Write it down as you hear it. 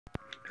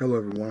Hello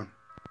everyone,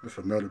 it's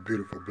another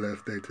beautiful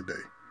blessed day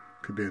today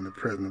to be in the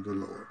presence of the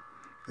Lord.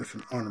 It's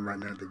an honor right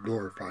now to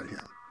glorify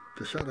Him,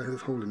 to shout out His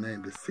holy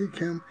name, to seek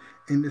Him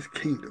in this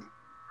kingdom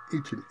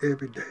each and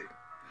every day.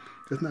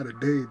 There's not a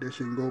day that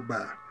shouldn't go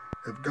by.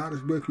 If God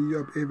is waking you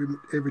up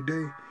every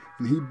day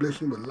and He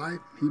bless you with life,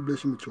 He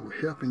bless you with your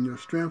health and your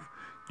strength,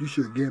 you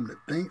should give Him the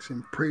thanks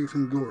and praise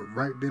and glory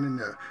right then and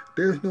there.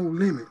 There's no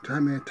limit to how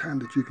many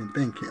times that you can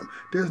thank Him.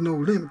 There's no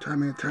limit to how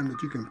many times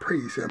that you can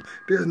praise Him.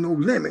 There's no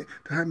limit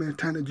to how many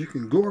times that you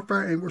can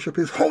glorify and worship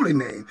His holy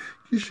name.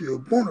 You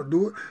should want to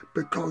do it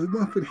because if it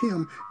wasn't for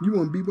Him, you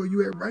won't be where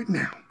you at right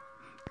now.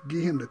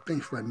 Give Him the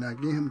thanks right now.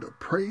 Give Him the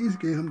praise.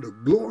 Give Him the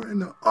glory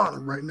and the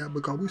honor right now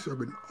because we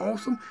serve an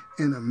awesome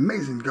and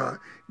amazing God.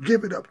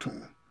 Give it up to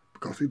Him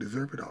because He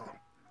deserves it all.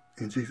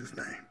 In Jesus'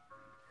 name,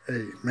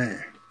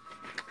 amen.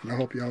 And I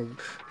hope y'all,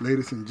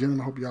 ladies and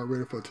gentlemen, I hope y'all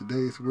ready for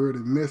today's word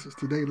and message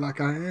today like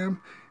I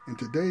am. And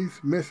today's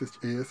message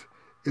is,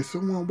 if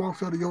someone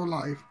walks out of your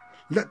life,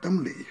 let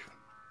them leave.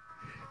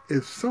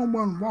 If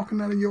someone walking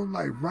out of your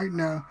life right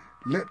now,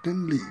 let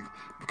them leave.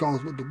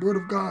 Because what the word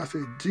of God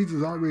said,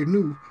 Jesus already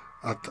knew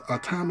a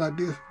time like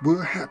this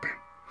will happen.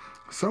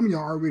 Some of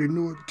y'all already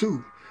knew it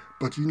too.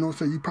 But you know what I'm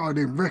saying, you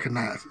probably didn't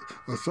recognize it.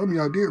 Or some of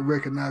y'all did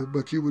recognize it,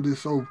 but you were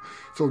just so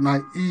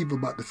naive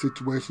about the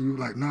situation. You were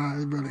like, nah,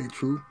 it really ain't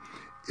true.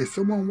 If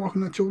someone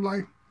walking out your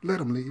life, let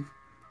them leave.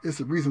 It's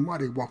the reason why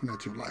they walking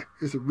out your life.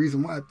 It's the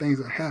reason why things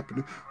are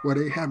happening where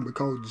they happen.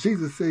 Because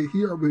Jesus said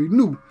He already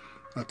knew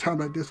a time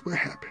like this would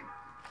happen.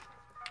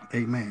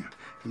 Amen.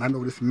 And I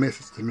know this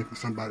message is meant for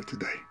somebody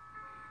today.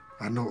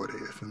 I know it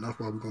is. And that's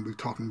why we're going to be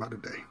talking about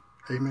today.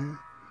 Amen.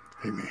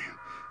 Amen.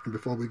 And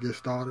before we get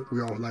started,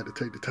 we always like to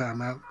take the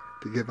time out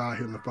to give our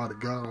Heavenly Father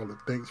God all the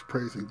thanks,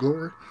 praise, and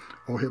glory.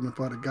 Oh, Heavenly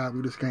Father God,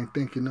 we just can't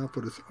thank you enough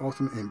for this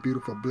awesome and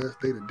beautiful blessed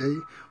day today.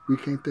 We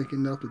can't thank you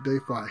enough today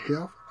for our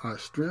health, our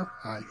strength,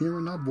 our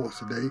hearing, our voice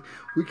today.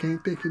 We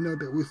can't thank you enough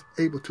that we're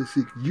able to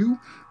seek you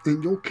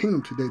in your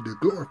kingdom today, to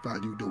glorify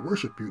you, to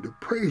worship you, to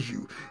praise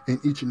you in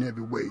each and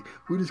every way.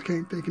 We just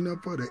can't thank you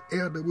enough for the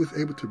air that we're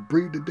able to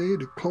breathe today,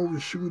 the clothes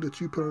and shoes that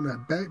you put on our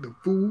back, the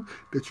food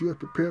that you have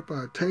prepared for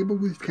our table.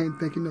 We just can't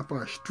thank you enough for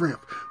our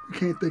strength. We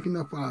can't thank you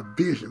enough for our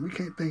vision. We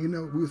can't thank you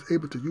enough we was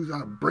able to use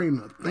our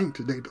brain to think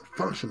today, to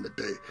function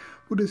today.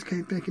 We just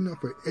can't thank you enough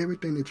for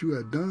everything that you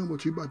have done,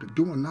 what you're about to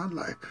do in our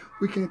life.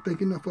 We can't thank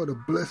you enough for the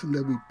blessing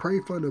that we pray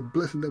for, the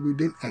blessing that we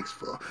didn't ask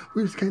for.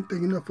 We just can't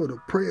thank you enough for the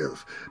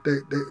prayers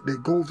that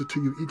goes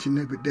to you each and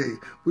every day.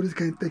 We just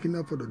can't thank you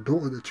enough for the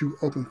doors that you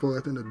open for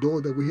us and the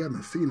doors that we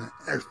haven't seen and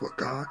asked for,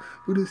 God.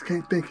 We just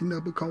can't thank you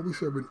enough because we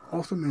serve an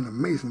awesome and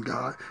amazing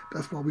God.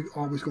 That's why we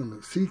always going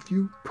to seek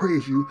you,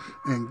 praise you,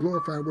 and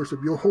glorify and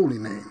worship your holy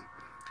name.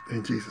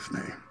 In Jesus'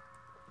 name.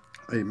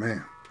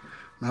 Amen.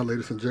 Now,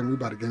 ladies and gentlemen, we're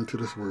about to get into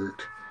this word.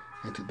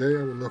 And today,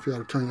 I would love for y'all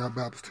to turn your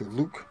Bibles to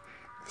Luke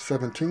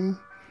 17, and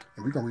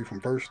we're going to read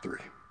from verse 3.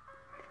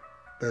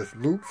 That's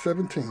Luke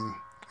 17,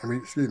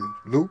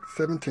 Luke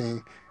 17,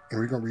 and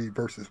we're going to read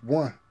verses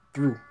 1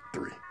 through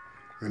 3.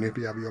 And if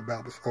you have your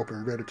Bibles open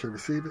and ready to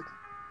receive it,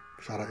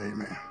 shout out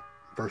amen.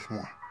 Verse 1.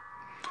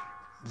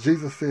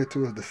 Jesus said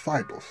to His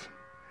disciples,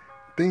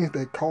 things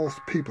that cause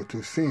people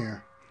to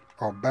sin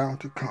are bound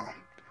to come,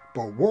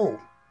 but woe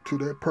to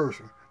that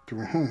person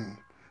through whom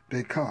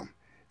they come.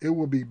 It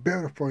will be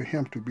better for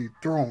him to be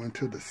thrown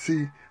into the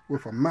sea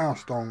with a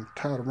millstone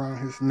tied around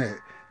his neck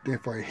than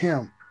for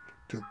him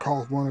to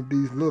cause one of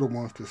these little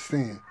ones to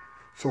sin.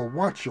 So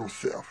watch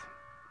yourself.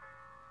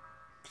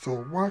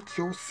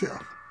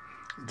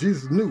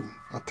 Jesus knew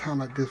a time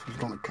like this was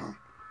going to come.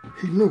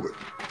 He knew it.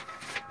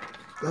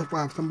 That's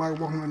why if somebody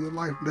walking on your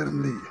life, let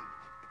him leave.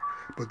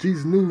 But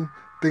Jesus knew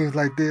things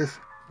like this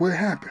would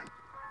happen.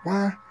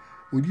 Why?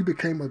 When you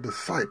became a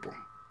disciple,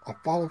 a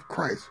follower of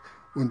Christ,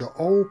 when the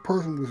old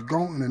person was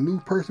gone and a new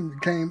person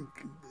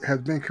has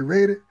been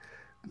created,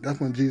 that's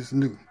when Jesus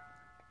knew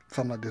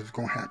something like this was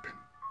going to happen.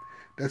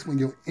 That's when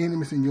your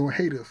enemies and your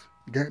haters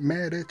got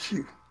mad at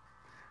you.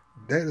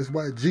 That is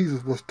why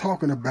Jesus was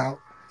talking about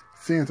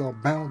sins are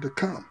bound to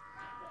come.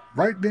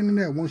 Right then and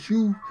there, once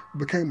you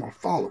became a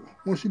follower,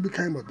 once you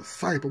became a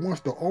disciple, once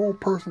the old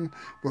person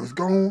was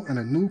gone and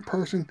a new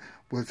person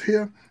was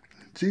here,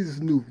 Jesus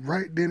knew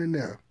right then and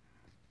there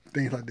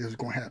things like this was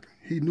going to happen.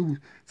 He knew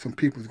some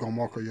people was going to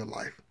walk in your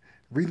life.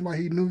 The reason why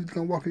He knew He was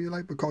going to walk in your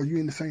life because you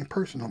ain't the same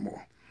person no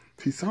more.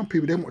 See, some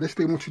people, they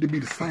still want you to be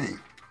the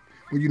same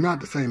when you're not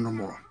the same no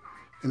more.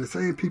 And the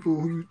same people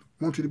who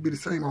want you to be the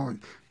same are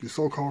your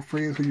so-called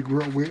friends who you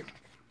grew up with,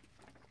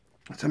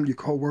 some of your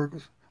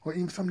co-workers, or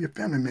even some of your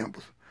family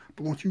members.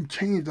 But once you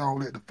changed all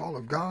that to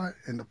follow God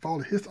and to follow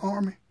His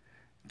army,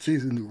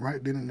 Jesus knew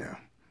right then and there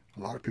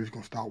a lot of people are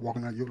going to start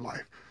walking out of your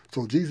life.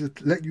 So Jesus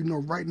let you know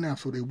right now,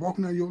 so they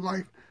walking out of your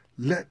life,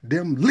 let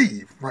them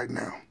leave right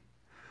now.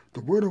 The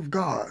Word of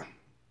God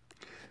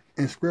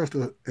instruct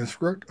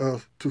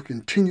us to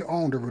continue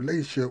on the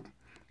relationship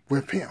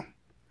with Him.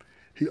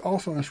 He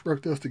also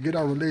instructs us to get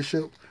our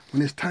relationship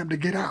when it's time to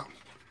get out.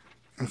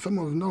 And some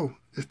of us know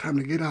it's time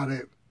to get out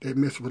of that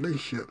messed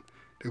relationship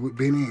that we've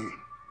been in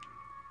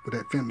with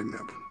that family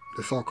member,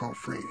 the so-called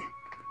friend.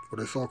 or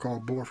their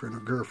so-called boyfriend or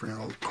girlfriend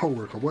or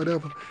co-worker,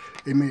 whatever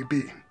it may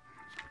be.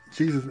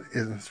 Jesus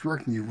is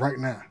instructing you right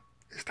now.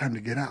 It's time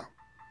to get out.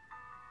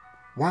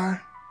 Why?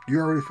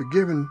 You're already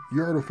forgiven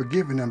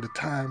them the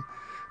time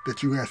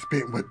that you have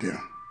spent with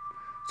them.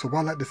 So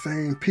why let the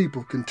same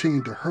people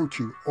continue to hurt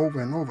you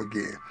over and over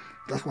again?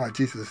 That's why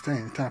Jesus is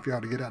saying it's time for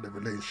y'all to get out of the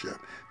relationship.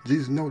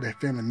 Jesus knows that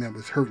family member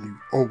is hurting you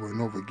over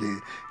and over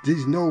again.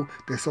 Jesus knows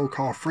that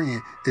so-called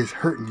friend is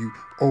hurting you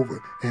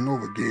over and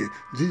over again.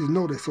 Jesus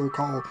knows that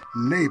so-called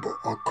neighbor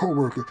or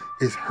co-worker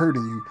is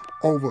hurting you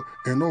over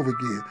and over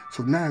again.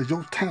 So now is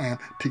your time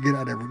to get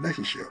out of that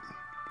relationship.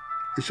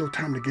 It's your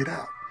time to get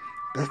out.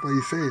 That's why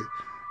he said,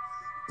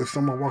 if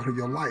someone walks in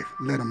your life,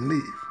 let them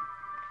leave.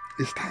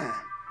 It's time.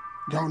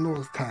 Y'all know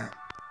it's time.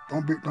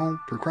 Don't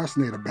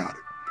procrastinate about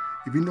it.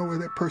 If you know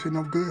that person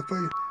no good for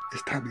you,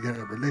 it's time to get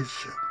out of a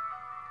relationship.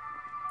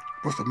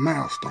 What's a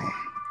milestone?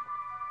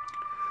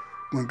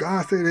 When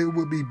God said it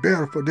would be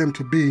better for them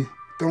to be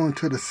thrown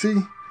into the sea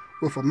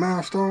with a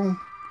milestone,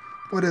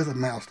 what is a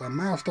milestone? A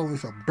milestone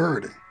is a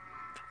burden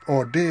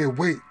or a dead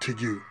weight to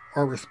you,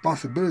 or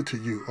responsibility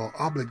to you, or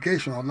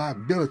obligation or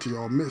liability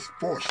or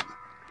misfortune.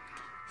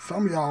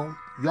 Some of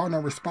y'all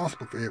not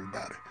responsible for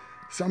everybody.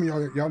 Some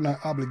of y'all not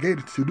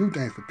obligated to do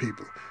things for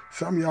people.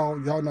 Some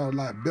of y'all not a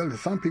liability.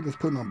 Some people's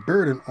putting a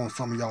burden on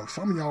some of y'all.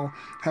 Some of y'all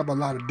have a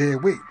lot of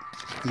dead weight.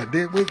 And the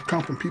dead weight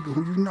comes from people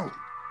who you know.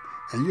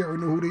 And you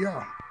already know who they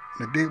are.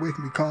 And the dead weight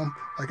can become,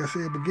 like I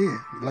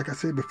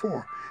said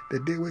before, the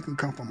dead weight can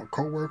come from a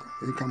co-worker.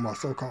 It can come from a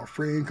so-called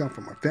friend. It can come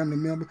from a family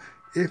member.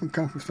 It can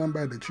come from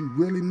somebody that you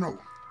really know.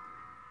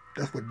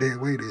 That's what dead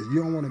weight is.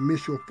 You don't want to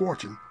miss your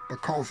fortune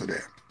because of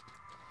that.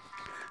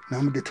 Now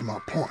I'm going to get to my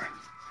point.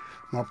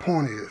 My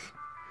point is,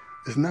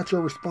 it's not your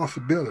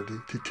responsibility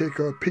to take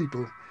care of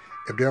people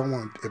if they don't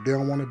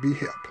want to be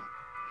helped.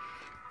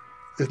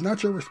 It's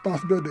not your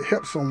responsibility to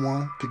help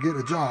someone to get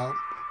a job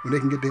when they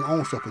can get their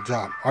own self a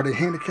job. Are they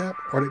handicapped?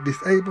 Are they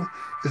disabled?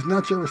 It's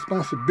not your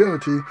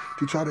responsibility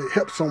to try to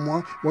help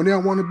someone when they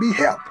don't want to be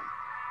helped.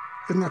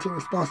 It's not your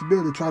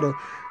responsibility to try to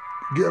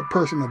give a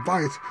person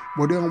advice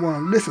when they don't want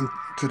to listen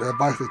to the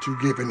advice that you're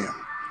giving them.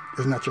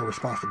 It's not your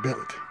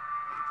responsibility.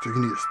 So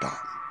you need to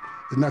stop.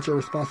 It's not your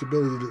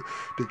responsibility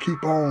to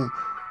keep on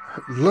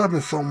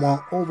loving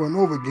someone over and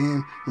over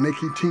again when they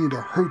continue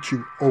to hurt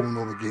you over and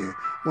over again.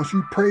 Once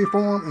you pray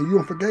for them and you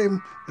don't forgive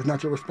them, it's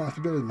not your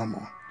responsibility no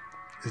more.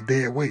 It's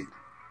dead weight.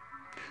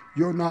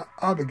 You're not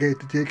obligated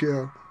to take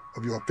care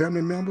of your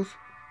family members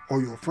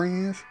or your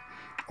friends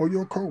or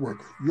your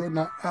co-workers. You're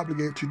not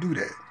obligated to do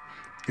that.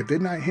 If they're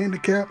not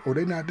handicapped or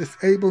they're not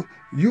disabled,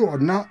 you are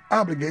not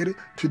obligated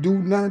to do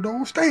none of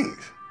those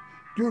things.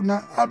 You're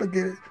not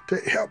obligated to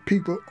help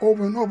people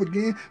over and over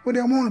again when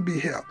they don't want to be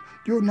helped.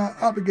 You're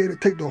not obligated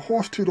to take the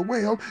horse to the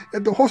well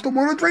if the horse don't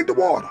want to drink the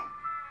water.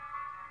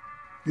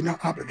 You're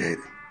not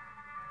obligated.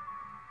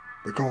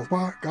 Because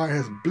why? God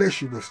has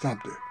blessed you with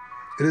something.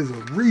 It is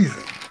a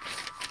reason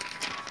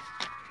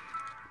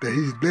that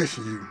he's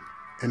blessing you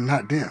and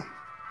not them.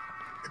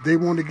 If they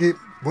want to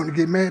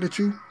get mad at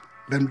you,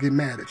 let them get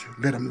mad at you.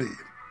 Let them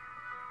leave.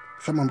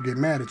 Some of them get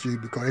mad at you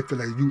because they feel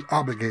like you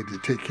obligated to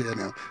take care of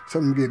them.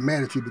 Some of them get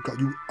mad at you because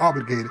you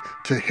obligated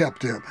to help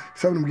them.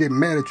 Some of them get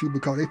mad at you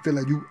because they feel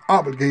like you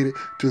obligated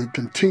to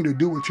continue to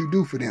do what you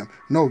do for them.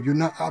 No, you're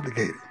not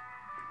obligated.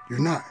 You're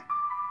not.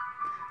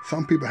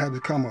 Some people have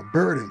become a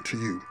burden to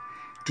you.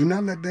 Do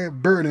not let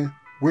that burden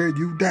wear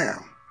you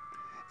down.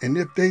 And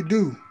if they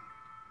do,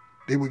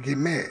 they will get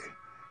mad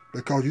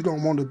because you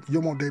want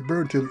that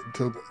burden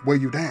to weigh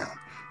you down.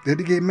 If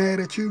they get mad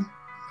at you,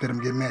 let them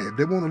get mad. If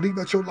they want to leave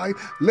out your life,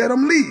 let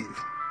them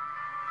leave.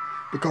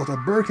 Because a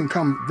burden can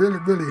come really,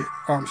 really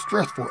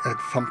stressful at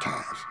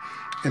sometimes.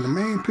 And the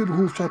main people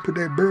who try to put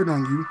that burden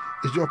on you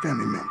is your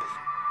family members.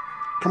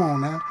 Come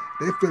on now.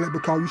 They feel like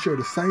because you share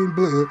the same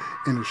blood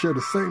and you share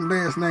the same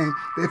last name,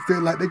 they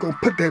feel like they're going to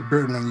put that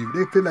burden on you.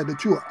 They feel like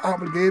that you are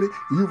obligated,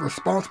 you're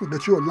responsible,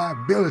 that you're a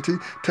liability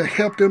to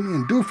help them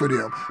and do for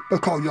them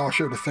because y'all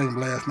share the same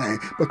last name,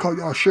 because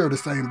y'all share the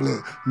same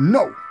blood.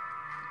 No.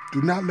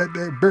 Do not let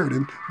that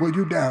burden weigh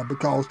you down,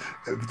 because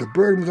if the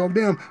burden was on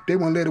them, they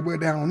won't let it weigh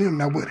down on them,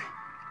 now would it?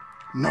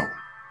 No.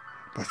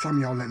 But some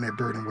of y'all letting that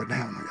burden weigh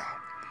down on y'all.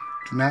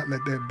 Do not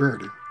let that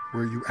burden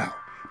wear you out,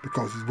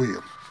 because it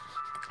will.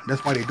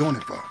 That's why they're doing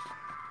it for.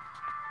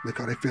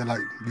 Because they feel like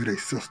you their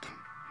sister,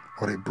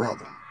 or their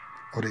brother,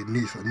 or their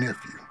niece or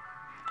nephew.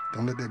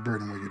 Don't let that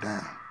burden weigh you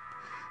down.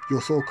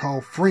 Your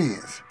so-called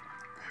friends,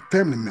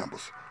 family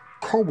members,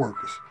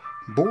 co-workers,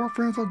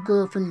 boyfriends or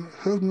girlfriends,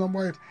 husband or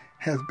wife,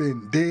 has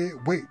been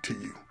dead weight to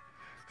you.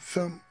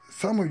 Some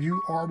of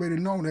you already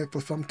know that for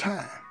some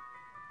time.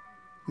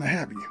 Now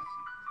have you?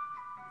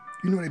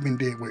 You know they've been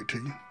dead weight to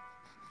you.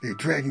 They're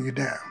dragging you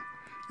down.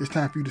 It's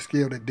time for you to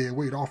scale that dead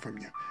weight off of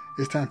you.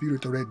 It's time for you to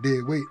throw that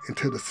dead weight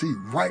into the sea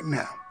right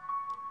now.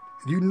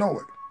 You know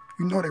it.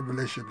 You know that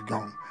relationship is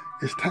gone.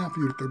 It's time for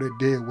you to throw that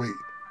dead weight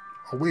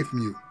away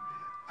from you.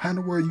 How in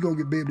the world you going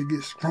to be able to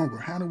get stronger?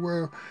 How in the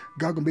world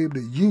God going to be able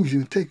to use you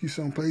and take you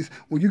someplace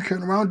when you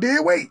carrying around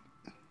dead weight?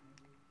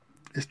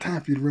 It's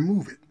time for you to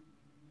remove it.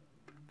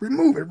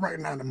 Remove it right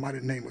now in the mighty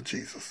name of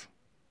Jesus.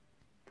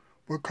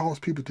 What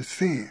caused people to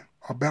sin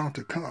are bound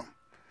to come.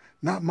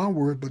 Not my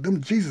words, but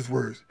them Jesus'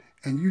 words.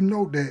 And you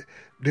know that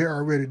they're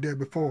already there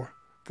before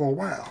for a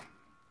while.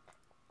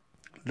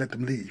 Let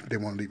them leave if they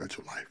want to leave out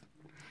your life.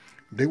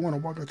 If they want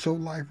to walk out your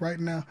life right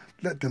now,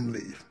 let them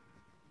leave.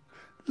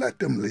 Let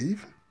them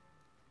leave.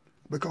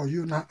 Because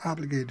you're not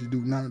obligated to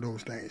do none of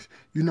those things.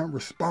 You're not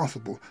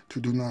responsible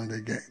to do none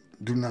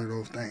of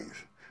those things.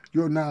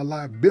 You're not a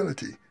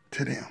liability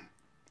to them.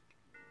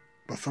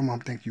 But some of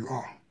them think you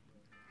are.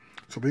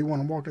 So if they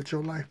want to walk out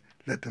your life,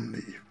 let them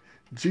leave.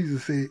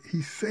 Jesus said,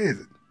 he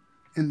says it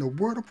in the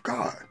word of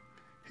God.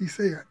 He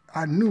said,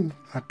 I knew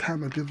a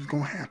time like this was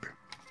going to happen.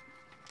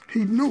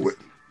 He knew it.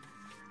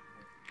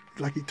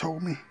 Like he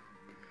told me,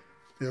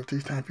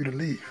 it's time for you to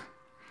leave.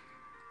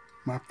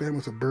 My family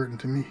was a burden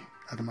to me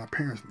after my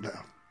parents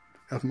left.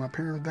 After my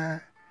parents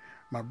died,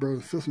 my brothers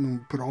and sisters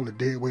put all the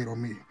dead weight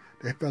on me.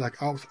 They felt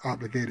like I was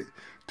obligated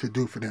to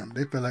do for them.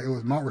 They felt like it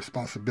was my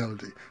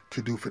responsibility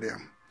to do for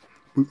them.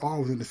 We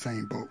all was in the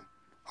same boat.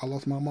 I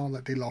lost my mom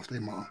like they lost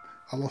their mom.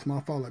 I lost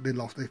my father like they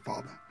lost their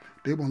father.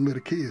 They weren't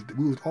little kids.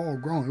 We was all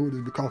grown. It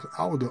was because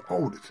I was the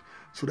oldest.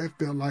 So they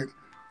felt like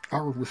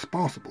I was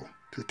responsible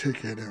to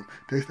take care of them.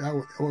 They said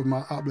it was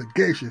my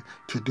obligation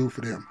to do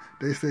for them.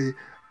 They say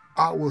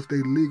I was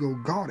their legal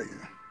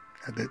guardian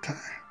at that time.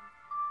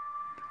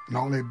 And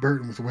all that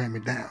burden was weighing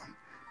me down.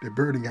 That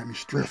burden got me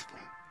stressful.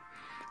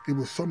 It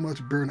was so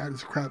much burden. I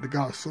just cried to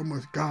God so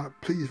much. God,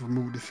 please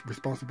remove this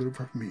responsibility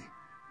from me.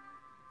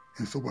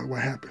 And so what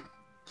happened?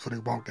 So they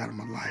walked out of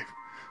my life.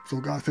 So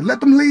God said,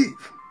 let them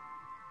leave.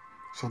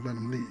 So let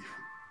them leave.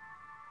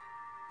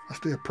 I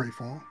still pray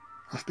for them.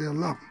 I still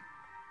love them.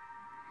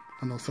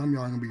 I know some of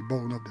y'all ain't going to be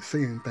bold enough to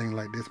say anything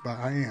like this, but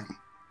I am.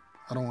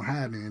 I don't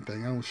hide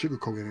anything. I don't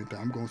sugarcoat anything.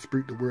 I'm going to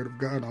speak the word of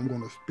God. I'm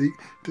going to speak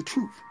the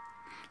truth.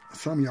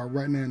 Some of y'all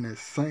right now in that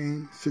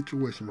same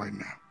situation right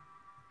now.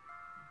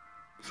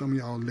 Some of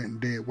y'all letting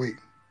dead weight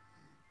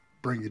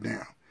bring you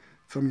down.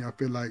 Some of y'all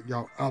feel like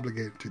y'all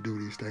obligated to do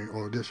these things,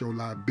 or that's your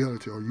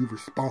liability, or you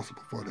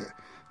responsible for that.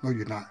 No,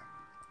 you're not.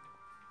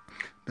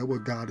 That's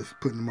what God is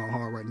putting in my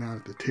heart right now,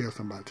 is to tell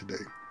somebody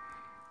today.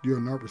 You're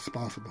not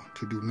responsible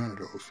to do none of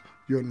those.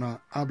 You're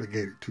not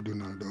obligated to do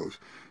none of those.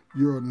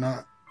 You're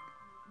not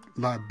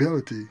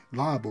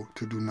liable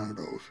to do none of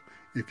those.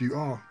 If you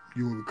are,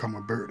 you will become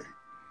a burden.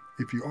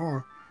 If you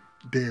are,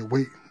 dead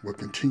weight will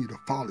continue to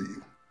follow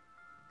you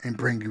and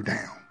bring you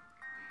down.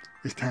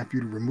 It's time for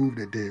you to remove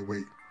that dead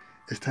weight.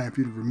 It's time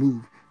for you to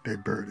remove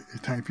that burden.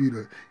 It's time for you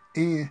to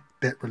end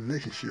that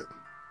relationship.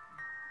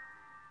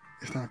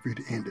 It's time for you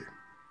to end it.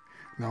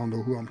 And I don't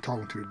know who I'm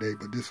talking to today,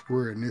 but this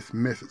word and this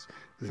message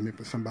is meant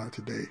for somebody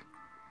today.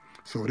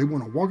 So if they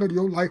want to walk out of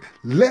your life,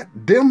 let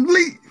them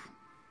leave.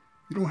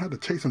 You don't have to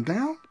chase them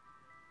down.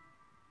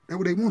 That's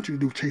what they want you to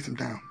do, chase them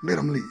down. Let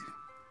them leave.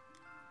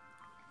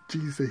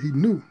 Jesus said he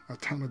knew a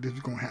time like this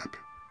was going to happen.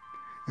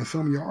 And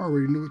some of y'all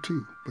already knew it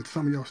too, but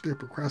some of y'all still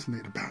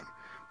procrastinate about it.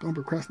 Don't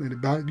procrastinate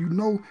about it. You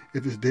know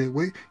if it's dead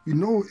weight. You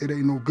know it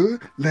ain't no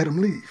good. Let them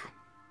leave.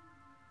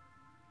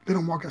 Let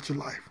them walk out your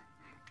life.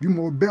 You're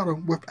more better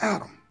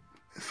without them.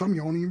 And some of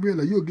y'all don't even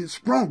realize you'll get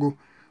stronger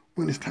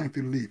when it's time for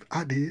you to leave.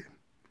 I did.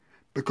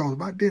 Because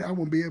if I did, I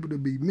wouldn't be able to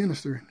be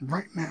ministering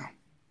right now.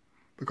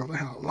 Because I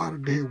had a lot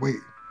of dead weight.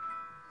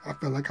 I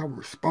felt like I was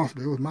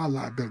responsible. It was my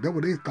liability. That's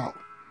what they thought.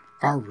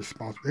 I was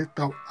responsible. They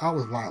thought I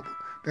was liable.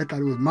 They thought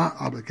it was my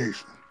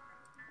obligation.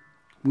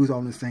 We was all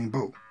in the same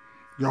boat.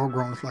 Y'all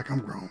grown just like I'm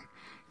grown.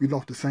 We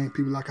lost the same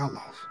people like I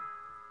lost.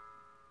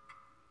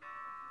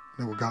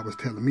 That's what God was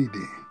telling me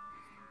then.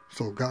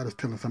 So God is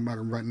telling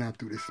somebody right now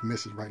through this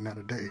message right now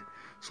today.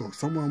 So if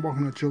someone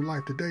walking into your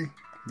life today,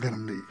 let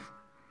them leave.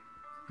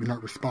 You're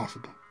not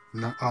responsible.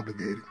 You're not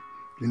obligated.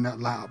 You're not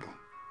liable.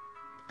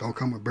 Don't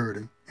come a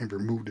burden and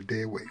remove the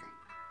dead weight.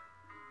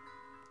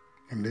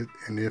 And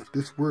if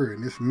this word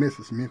and this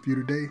message meant for you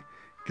today,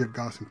 give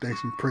God some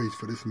thanks and praise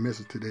for this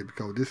message today,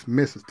 because this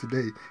message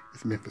today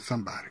is meant for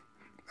somebody.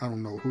 I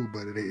don't know who,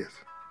 but it is.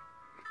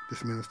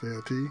 This is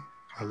Withers.Lt.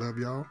 I love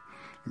y'all.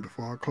 And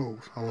before I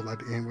close, I would like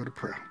to end with a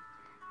prayer.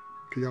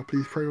 Can y'all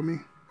please pray with me?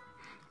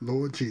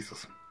 Lord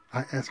Jesus,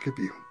 I ask of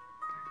you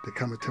to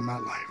come into my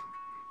life,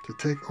 to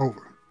take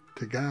over,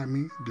 to guide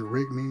me,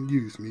 direct me, and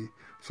use me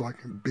so I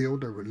can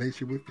build a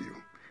relationship with you.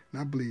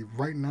 And I believe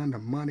right now in the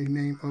mighty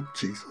name of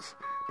Jesus,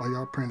 by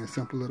y'all praying a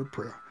simple little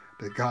prayer,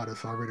 that God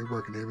is already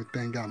working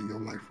everything out in your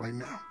life right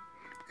now.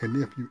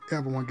 And if you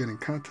ever want to get in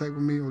contact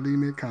with me or leave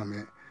me a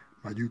comment,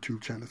 my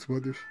YouTube channel is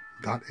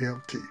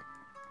Withers.Lt.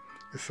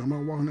 If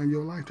someone walking in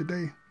your life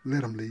today,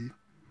 let them leave.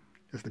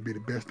 Just to be the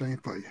best thing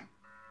for you.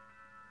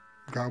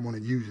 God want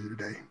to use you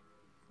today.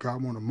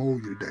 God want to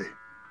mold you today.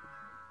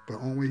 But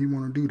the only way he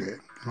want to do that,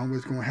 and the only way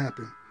it's going to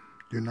happen,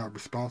 you're not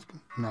responsible,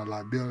 you're not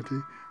liability.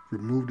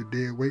 Remove the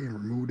dead weight and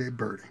remove that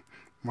burden.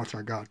 Watch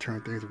how God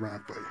turn things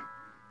around for you.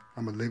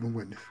 I'm a living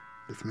witness.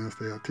 This is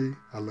Withers.Lt.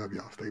 I love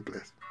y'all. Stay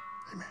blessed.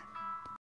 Amen.